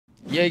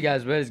Yo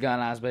guys, what is going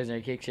on? It's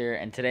Blazendary Kicks here,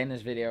 and today in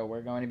this video we're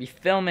going to be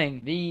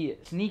filming the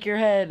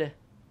Sneakerhead,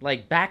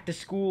 like, back to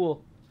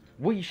school,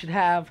 what you should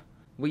have,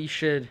 what you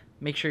should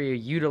make sure you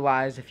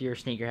utilize if you're a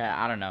sneakerhead.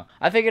 I don't know.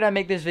 I figured I'd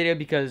make this video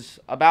because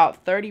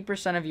about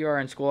 30% of you are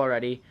in school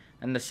already,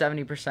 and the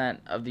 70%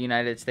 of the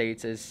United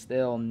States is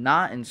still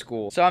not in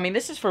school. So I mean,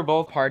 this is for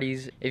both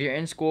parties. If you're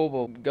in school,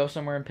 we'll go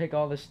somewhere and pick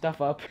all this stuff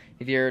up.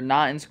 If you're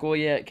not in school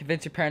yet,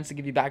 convince your parents to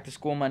give you back to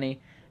school money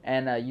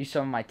and use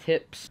some of my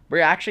tips. We're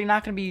actually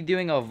not going to be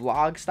doing a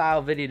vlog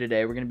style video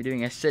today. We're going to be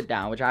doing a sit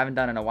down, which I haven't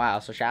done in a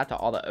while. So shout out to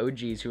all the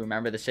OGs who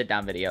remember the sit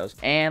down videos.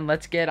 And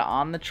let's get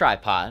on the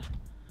tripod.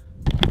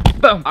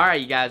 Boom. All right,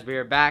 you guys, we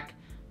are back.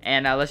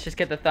 And let's just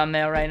get the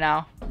thumbnail right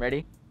now.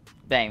 Ready?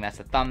 Bang, that's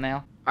the thumbnail.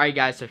 All right,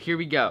 guys, so here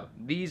we go.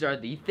 These are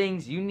the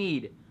things you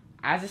need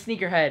as a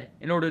sneakerhead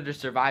in order to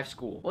survive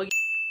school. Well,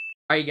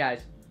 all right,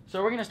 guys.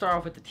 So we're going to start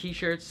off with the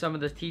t-shirts, some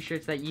of the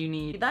t-shirts that you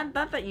need. Not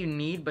that you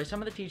need, but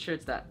some of the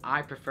t-shirts that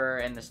I prefer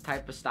and this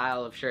type of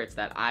style of shirts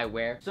that I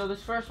wear. So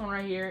this first one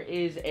right here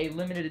is a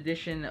limited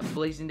edition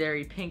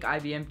Blazendary pink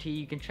IBM tee.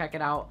 You can check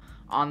it out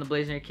on the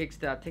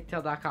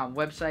BlazendaryKicks.TikTok.com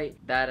website.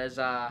 That is,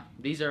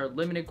 these are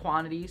limited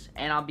quantities,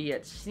 and I'll be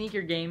at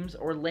Sneaker Games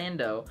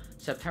Orlando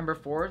September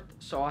 4th.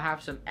 So I'll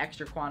have some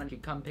extra quantity.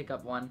 You come pick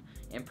up one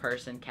in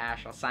person,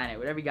 cash, I'll sign it,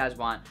 whatever you guys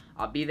want,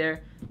 I'll be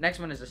there. Next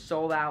one is a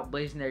sold out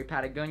Blazendary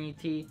Patagonia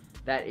tee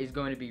that is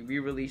going to be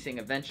re-releasing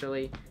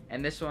eventually,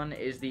 and this one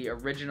is the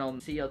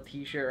original CL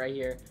t-shirt right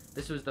here.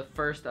 This was the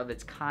first of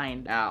its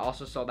kind,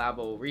 also sold out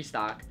but will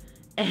restock.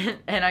 And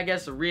I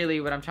guess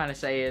really what I'm trying to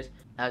say is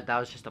that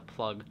was just a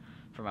plug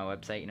for my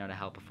website, you know, to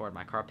help afford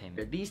my car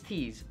payment. These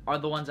tees are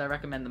the ones I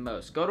recommend the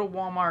most. Go to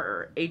Walmart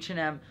or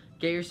H&M,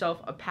 get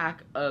yourself a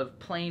pack of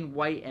plain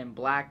white and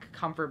black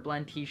comfort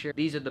blend t-shirts.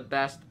 These are the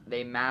best.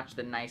 They match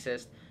the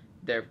nicest.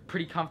 They're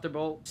pretty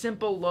comfortable.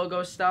 Simple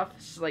logo stuff,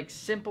 like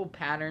simple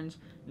patterns.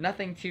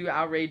 Nothing too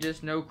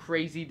outrageous, no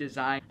crazy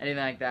design,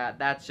 anything like that.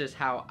 That's just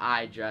how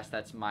I dress.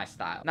 That's my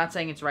style. Not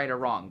saying it's right or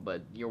wrong,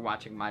 but you're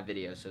watching my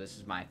video, so this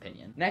is my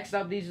opinion. Next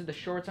up, these are the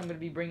shorts I'm going to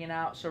be bringing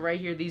out. So right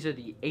here, these are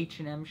the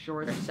H&M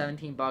shorts. They're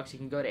 17 bucks. You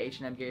can go to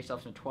H&M, get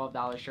yourself some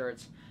 $12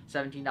 shirts,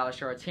 $17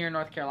 shorts. Here in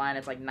North Carolina,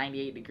 it's like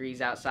 98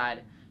 degrees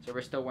outside, so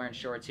we're still wearing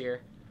shorts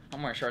here.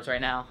 I'm wearing shorts right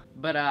now.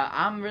 But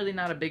I'm really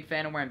not a big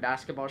fan of wearing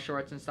basketball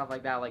shorts and stuff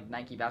like that, like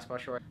Nike basketball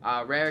shorts.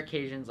 Rare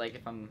occasions, like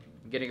if I'm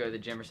gonna go to the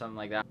gym or something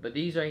like that. But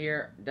these right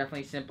here,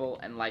 definitely simple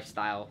and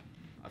lifestyle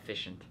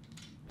efficient.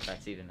 If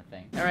that's even a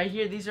thing. And right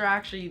here, these are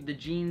actually the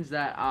jeans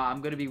that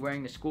I'm gonna be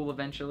wearing to school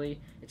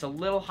eventually. It's a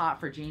little hot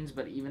for jeans,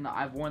 but even though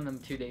I've worn them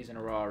 2 days in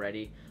a row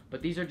already.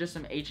 But these are just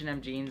some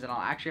H&M jeans, and I'll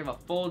actually have a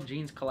full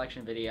jeans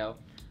collection video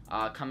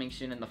coming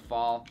soon in the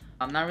fall.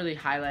 I'm not really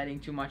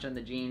highlighting too much on the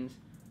jeans.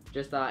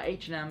 Just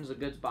H&M's a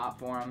good spot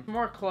for them.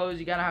 More clothes,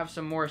 you gotta have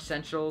some more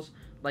essentials,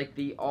 like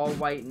the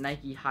all-white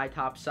Nike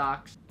high-top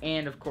socks,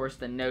 and of course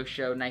the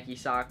no-show Nike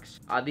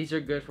socks. These are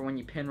good for when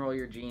you pinroll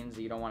your jeans,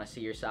 you don't want to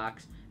see your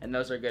socks, and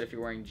those are good if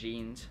you're wearing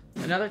jeans.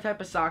 Another type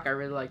of sock I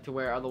really like to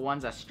wear are the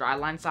ones that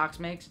Strideline Socks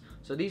makes.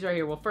 So these right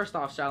here, well, first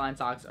off, Strideline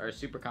Socks are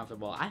super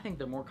comfortable. I think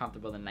they're more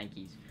comfortable than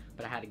Nikes,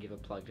 but I had to give a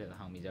plug to the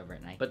homies over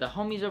at Nike. But the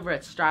homies over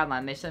at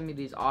Strideline, they sent me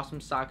these awesome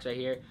socks right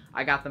here.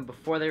 I got them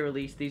before they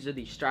released. These are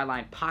the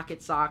Strideline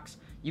pocket socks.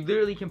 You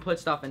literally can put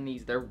stuff in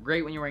these. They're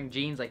great when you're wearing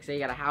jeans. Like, say you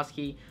got a house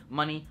key,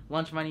 money,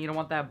 lunch money. You don't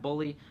want that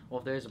bully. Well,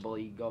 if there's a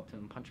bully, you can go up to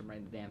him and punch him right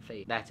in the damn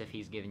face. That's if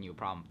he's giving you a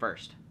problem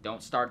first.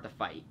 Don't start the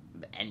fight.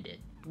 End it.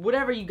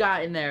 Whatever you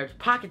got in there,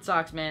 pocket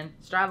socks, man.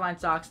 Strideline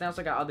socks. They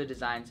also got other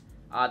designs.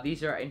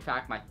 These are, in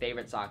fact, my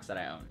favorite socks that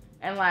I own.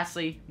 And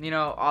lastly, you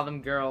know, all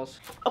them girls.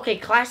 Okay,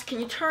 class, can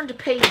you turn to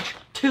page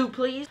 2,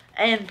 please?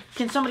 And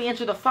can somebody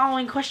answer the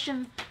following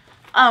question?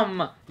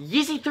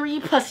 Yeezy 3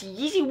 plus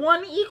Yeezy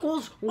 1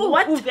 equals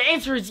what? Ooh, the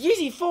answer is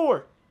Yeezy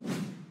 4.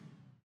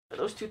 Are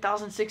those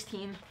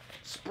 2016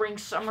 Spring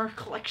Summer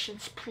Collection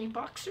Supreme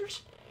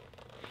Boxers?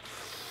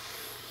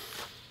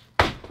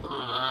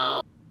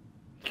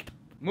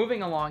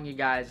 Moving along, you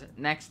guys.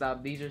 Next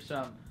up, these are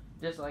some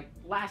just like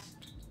last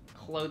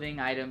clothing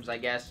items, I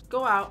guess.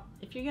 Go out.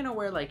 If you're gonna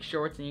wear like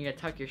shorts and you're gonna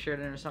tuck your shirt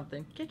in or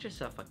something, get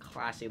yourself a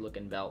classy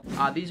looking belt.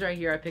 These right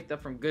here I picked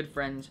up from good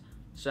friends.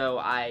 So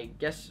I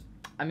guess,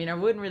 I mean, I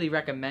wouldn't really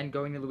recommend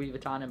going to Louis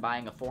Vuitton and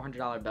buying a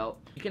 $400 belt.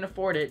 You can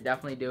afford it,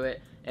 definitely do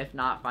it. If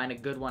not, find a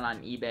good one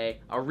on eBay.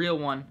 A real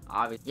one,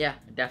 obviously. Yeah,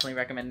 I definitely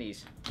recommend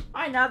these.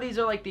 Alright, now these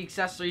are like the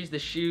accessories, the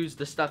shoes,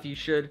 the stuff you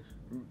should,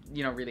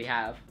 you know, really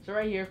have. So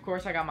right here, of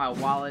course, I got my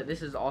wallet.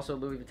 This is also a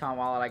Louis Vuitton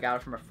wallet. I got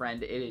it from a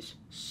friend. It is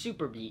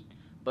super beat.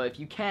 But if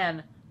you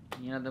can,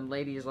 you know, them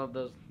ladies love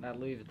that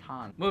Louis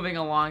Vuitton. Moving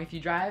along, if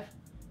you drive,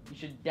 you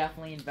should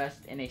definitely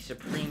invest in a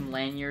Supreme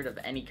lanyard of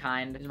any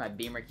kind. These are my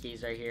Beamer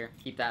keys right here.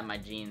 Keep that in my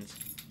jeans.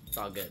 It's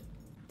all good.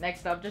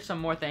 Next up, just some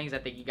more things I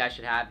think you guys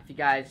should have. If you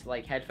guys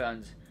like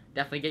headphones,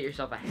 definitely get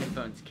yourself a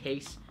headphones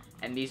case.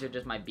 And these are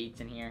just my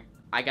Beats in here.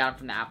 I got them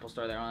from the Apple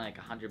store. They're only like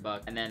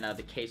 $100. And then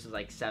the case was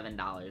like $7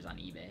 on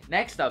eBay.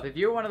 Next up, if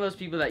you're one of those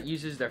people that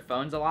uses their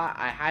phones a lot,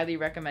 I highly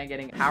recommend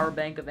getting a power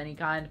bank of any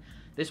kind.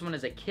 This one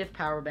is a Kith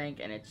power bank,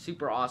 and it's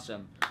super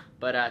awesome.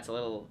 but it's a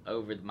little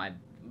over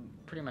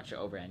pretty much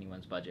over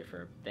anyone's budget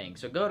for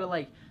things. So go to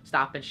like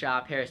Stop and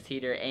Shop, Harris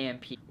Teeter,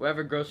 AMP,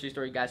 whatever grocery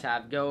store you guys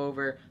have. Go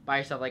over, buy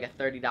yourself like a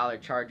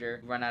 $30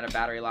 charger. Run out of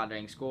battery a lot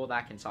during school.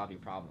 That can solve your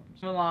problems.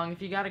 Come along.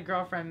 If you got a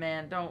girlfriend,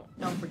 man, don't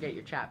forget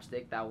your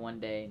chapstick that one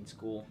day in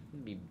school.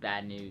 It'd be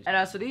bad news.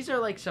 And so these are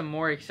like some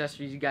more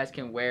accessories you guys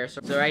can wear. So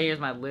right here's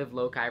my Live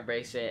Loci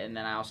bracelet, and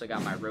then I also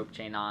got my rope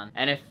chain on.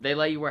 And if they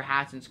let you wear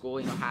hats in school,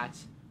 you know,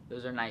 hats,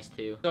 those are nice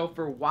too. So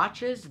for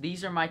watches,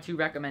 these are my 2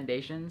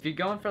 recommendations. If you're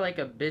going for like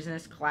a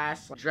business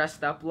class, like,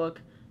 dressed up look,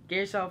 get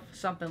yourself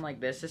something like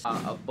this. This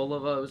a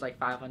Bulova was like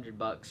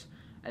 $500,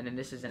 and then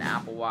this is an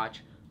Apple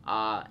Watch.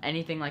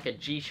 Anything like a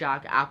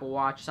G-Shock Apple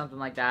Watch, something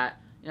like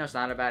that. You know, it's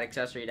not a bad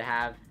accessory to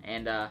have.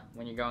 And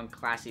when you're going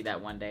classy that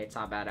one day, it's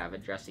not bad to have a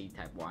dressy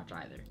type watch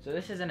either. So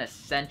this is an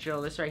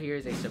essential. This right here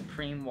is a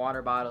Supreme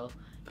water bottle.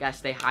 Gotta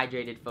stay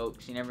hydrated,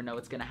 folks. You never know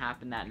what's gonna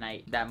happen that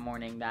night, that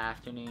morning, that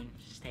afternoon.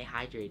 Just stay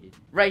hydrated.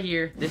 Right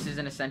here, this is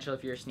an essential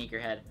if you're a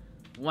sneakerhead.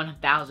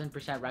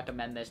 1000%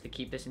 recommend this to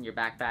keep this in your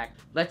backpack.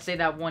 Let's say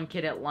that one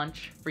kid at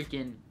lunch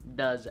freaking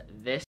does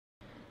this.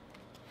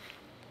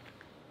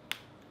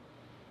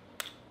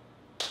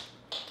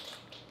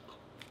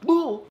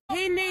 Ooh.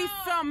 He needs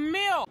some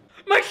milk.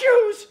 My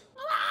shoes!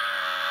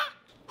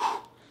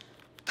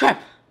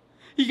 Crap!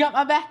 You got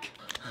my back?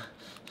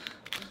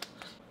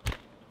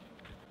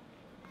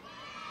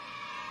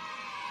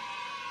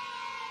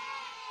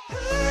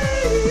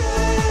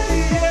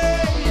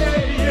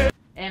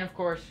 And of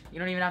course, you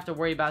don't even have to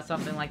worry about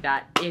something like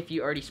that if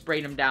you already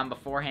sprayed them down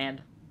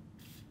beforehand.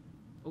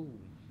 Ooh.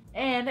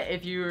 And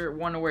if you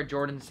want to wear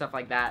Jordans and stuff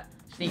like that,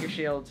 sneaker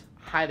shields,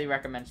 highly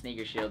recommend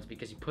sneaker shields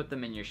because you put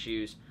them in your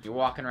shoes. You're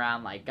walking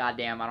around like,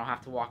 goddamn, I don't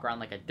have to walk around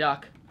like a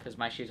duck because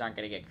my shoes aren't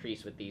going to get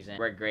creased with these in.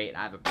 We're great.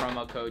 I have a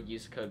promo code,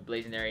 use the code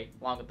Blazendary,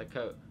 along with the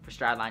code for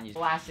Stradline. Use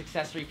last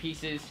accessory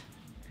pieces.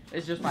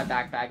 This is just my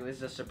backpack. This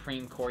is a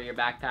Supreme Courier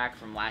backpack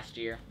from last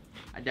year.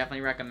 I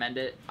definitely recommend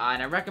it.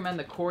 And I recommend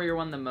the Courier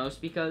one the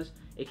most because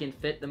it can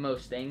fit the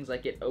most things.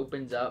 Like, it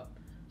opens up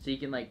so you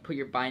can like put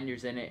your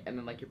binders in it and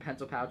then like your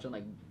pencil pouch and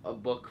like a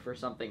book for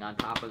something on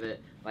top of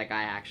it, like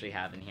I actually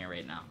have in here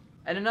right now.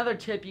 And another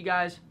tip, you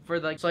guys, for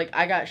like, so like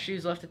I got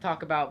shoes left to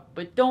talk about,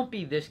 but don't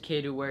be this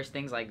kid who wears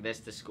things like this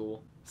to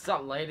school. What's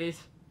up,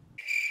 ladies?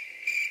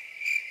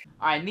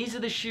 Alright, and these are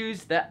the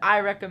shoes that I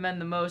recommend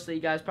the most that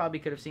you guys probably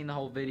could have seen the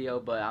whole video,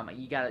 but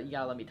you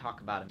gotta let me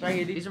talk about them. So right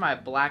here, these are my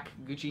black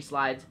Gucci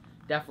slides.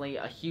 Definitely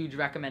a huge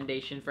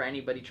recommendation for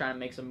anybody trying to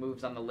make some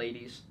moves on the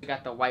ladies. We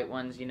got the white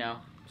ones, you know,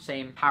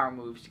 same power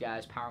moves,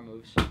 guys, power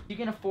moves. You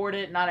can afford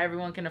it. Not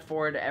everyone can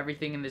afford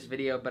everything in this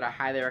video, but I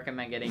highly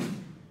recommend getting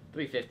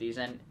 350s.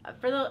 And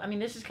for those, I mean,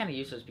 this is kind of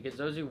useless because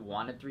those who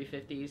wanted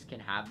 350s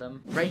can have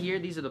them. Right here,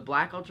 these are the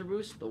black Ultra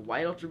Boost, the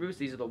white Ultra Boost.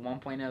 These are the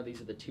 1.0.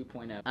 These are the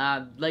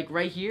 2.0. Like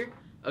right here,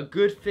 a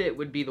good fit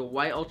would be the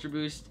white Ultra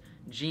Boost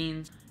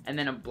jeans and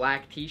then a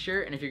black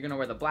t-shirt. And if you're gonna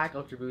wear the black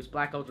Ultra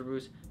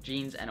Boost,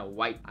 jeans, and a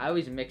white. I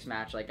always mix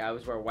match. Like I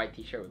always wear a white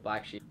t-shirt with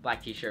black shoes,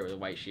 black t-shirt with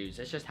white shoes.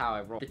 That's just how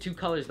I roll. The 2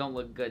 colors don't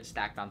look good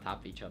stacked on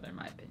top of each other, in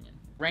my opinion.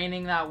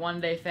 Raining that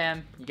one day,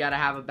 fam, you gotta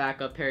have a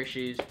backup pair of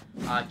shoes.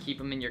 Keep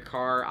them in your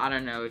car. I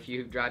don't know if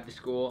you drive to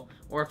school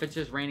or if it's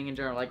just raining in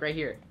general. Like right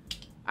here,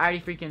 I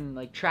already freaking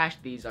like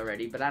trashed these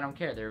already, but I don't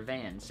care. They're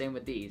Vans. Same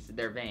with these.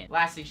 They're Vans.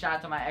 Lastly, shout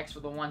out to my ex for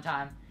the one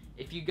time.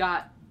 If you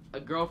got a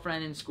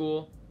girlfriend in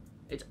school,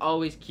 it's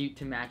always cute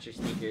to match your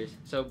sneakers.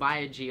 So buy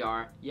a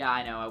GR. Yeah,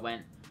 I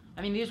know.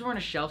 I mean, these weren't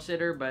a shelf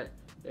sitter, but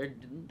they're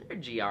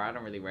GR. I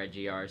don't really wear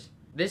GRs.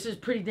 This is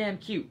pretty damn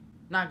cute.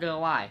 Not gonna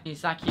lie.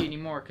 It's not cute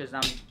anymore because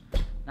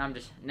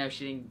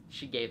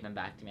she gave them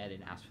back to me. I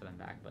didn't ask for them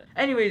back. But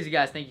anyways, you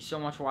guys, thank you so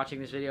much for watching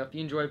this video. If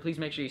you enjoyed, please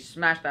make sure you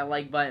smash that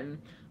like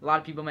button. A lot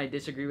of people may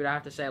disagree with what I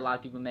have to say. A lot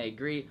of people may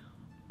agree.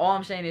 All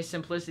I'm saying is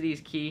simplicity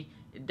is key.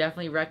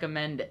 Definitely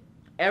recommend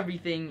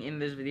everything in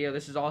this video.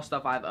 This is all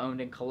stuff I've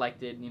owned and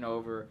collected, you know,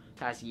 over the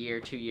past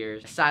year, 2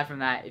 years. Aside from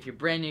that, if you're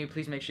brand new,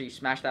 please make sure you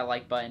smash that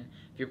like button.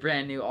 If you're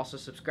brand new, also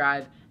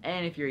subscribe.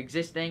 And if you're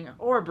existing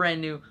or brand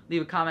new,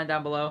 leave a comment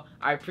down below.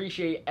 I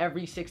appreciate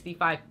every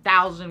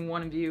 65,000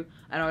 one of you.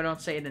 I know I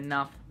don't say it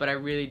enough, but I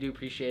really do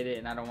appreciate it,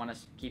 and I don't want to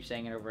keep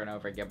saying it over and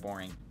over and get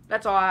boring.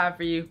 That's all I have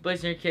for you.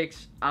 Blazendary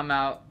Kicks, I'm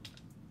out.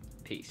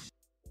 Peace.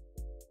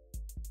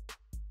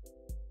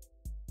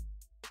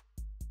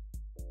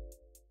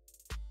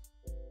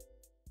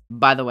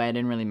 By the way, I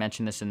didn't really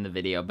mention this in the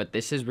video, but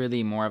this is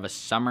really more of a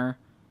summer.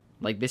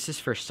 Like, this is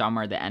for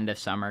summer, the end of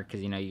summer,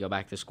 because, you know, you go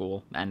back to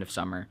school, the end of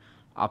summer.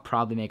 I'll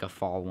probably make a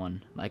fall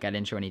one. Like, I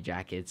didn't show any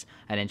jackets.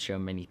 I didn't show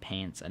many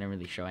pants. I didn't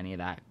really show any of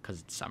that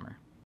because it's summer.